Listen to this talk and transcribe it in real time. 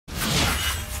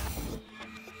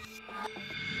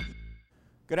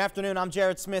Good afternoon. I'm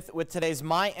Jared Smith with today's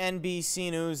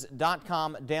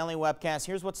MyNBCNews.com daily webcast.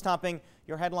 Here's what's topping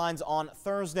your headlines on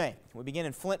Thursday. We begin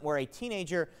in Flint, where a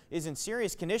teenager is in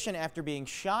serious condition after being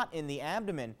shot in the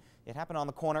abdomen. It happened on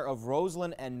the corner of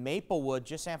Roseland and Maplewood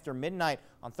just after midnight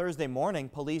on Thursday morning.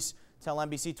 Police tell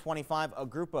NBC 25 a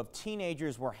group of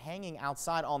teenagers were hanging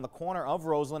outside on the corner of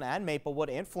Roseland and Maplewood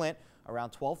in Flint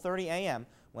around 12:30 a.m.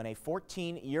 when a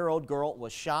 14-year-old girl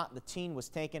was shot. The teen was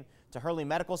taken to Hurley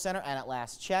Medical Center and at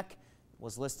last check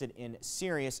was listed in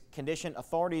serious condition.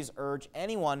 Authorities urge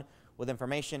anyone with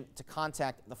information to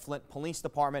contact the Flint Police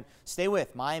Department. Stay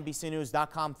with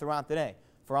MyNBCNews.com throughout the day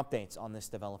for updates on this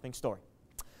developing story.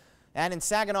 And in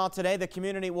Saginaw today, the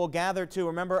community will gather to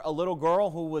remember a little girl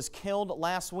who was killed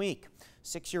last week.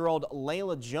 6-year-old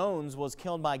Layla Jones was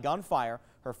killed by gunfire.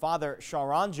 Her father,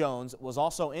 Sharon Jones, was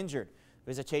also injured.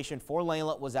 Visitation for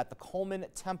Layla was at the Coleman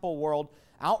Temple World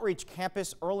Outreach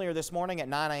Campus earlier this morning at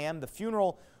 9 a.m. The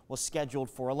funeral was scheduled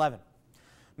for 11.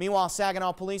 Meanwhile,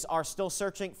 Saginaw police are still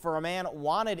searching for a man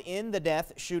wanted in the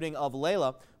death shooting of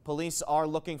Layla. Police are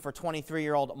looking for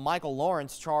 23-year-old Michael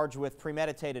Lawrence, charged with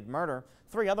premeditated murder.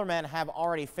 3 other men have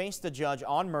already faced the judge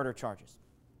on murder charges.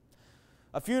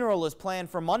 A funeral is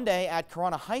planned for Monday at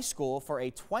Corunna High School for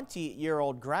a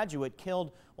 20-year-old graduate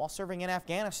killed while serving in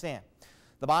Afghanistan.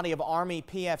 The body of Army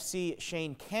PFC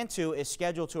Shane Cantu is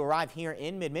scheduled to arrive here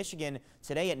in mid-Michigan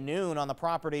today at noon on the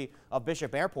property of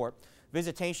Bishop Airport.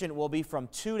 Visitation will be from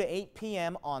 2 to 8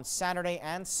 p.m. on Saturday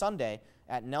and Sunday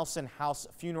at Nelson House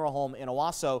Funeral Home in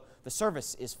Owasso. The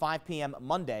service is 5 p.m.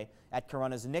 Monday at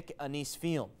Corunna's Nick Anise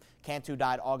Field. Cantu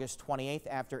died August 28th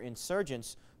after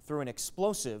insurgents threw an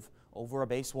explosive over a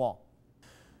base wall.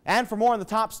 And for more on the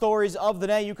top stories of the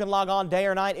day, you can log on day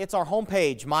or night. It's our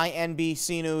homepage,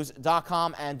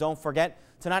 mynbcnews.com. And don't forget,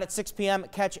 tonight at 6 p.m.,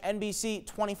 catch NBC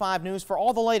 25 News for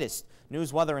all the latest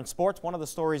news, weather, and sports. One of the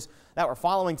stories that we're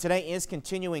following today is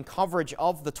continuing coverage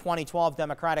of the 2012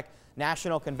 Democratic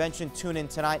National Convention. Tune in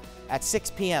tonight at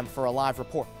 6 p.m. for a live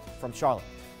report from Charlotte.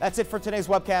 That's it for today's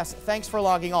webcast. Thanks for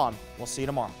logging on. We'll see you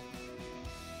tomorrow.